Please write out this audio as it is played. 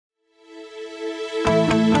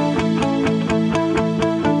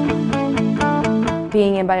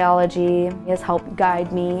Being in biology has helped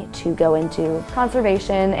guide me to go into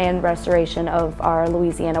conservation and restoration of our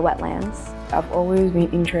Louisiana wetlands. I've always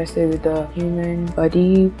been interested with the human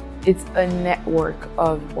body. It's a network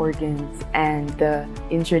of organs and the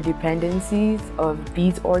interdependencies of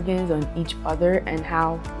these organs on each other and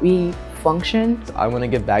how we function. I want to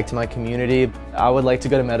give back to my community. I would like to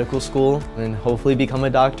go to medical school and hopefully become a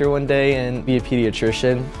doctor one day and be a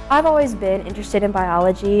pediatrician. I've always been interested in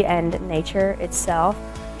biology and nature itself.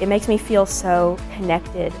 It makes me feel so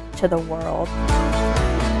connected to the world.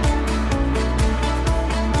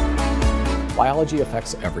 Biology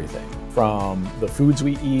affects everything. From the foods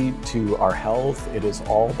we eat to our health, it is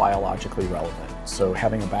all biologically relevant. So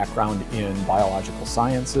having a background in biological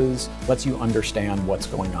sciences lets you understand what's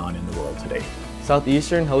going on in the world today.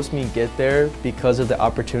 Southeastern helps me get there because of the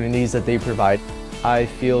opportunities that they provide. I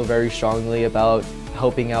feel very strongly about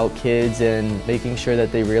helping out kids and making sure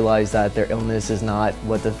that they realize that their illness is not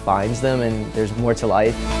what defines them and there's more to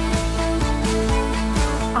life.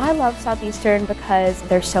 I love Southeastern because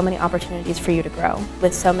there's so many opportunities for you to grow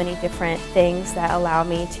with so many different things that allow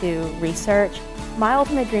me to research. My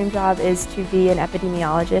ultimate dream job is to be an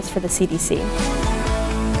epidemiologist for the CDC.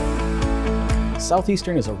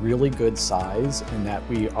 Southeastern is a really good size in that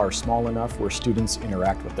we are small enough where students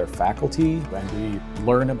interact with their faculty and we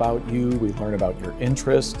learn about you, we learn about your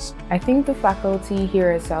interests. I think the faculty here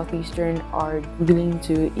at Southeastern are willing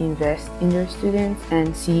to invest in their students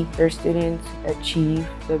and see their students achieve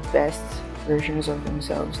the best versions of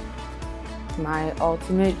themselves. My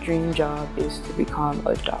ultimate dream job is to become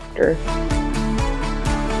a doctor.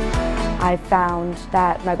 I found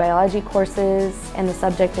that my biology courses and the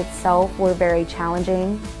subject itself were very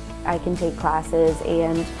challenging. I can take classes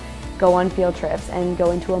and go on field trips and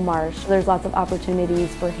go into a marsh. There's lots of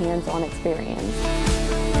opportunities for hands-on experience.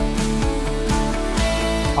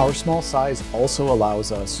 Our small size also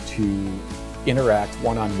allows us to interact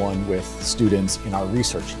one-on-one with students in our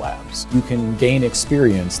research labs. You can gain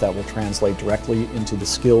experience that will translate directly into the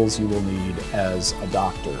skills you will need as a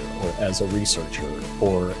doctor or as a researcher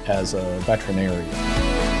or as a veterinarian.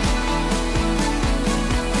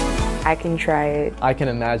 I can try it. I can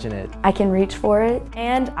imagine it. I can reach for it.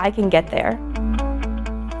 And I can get there.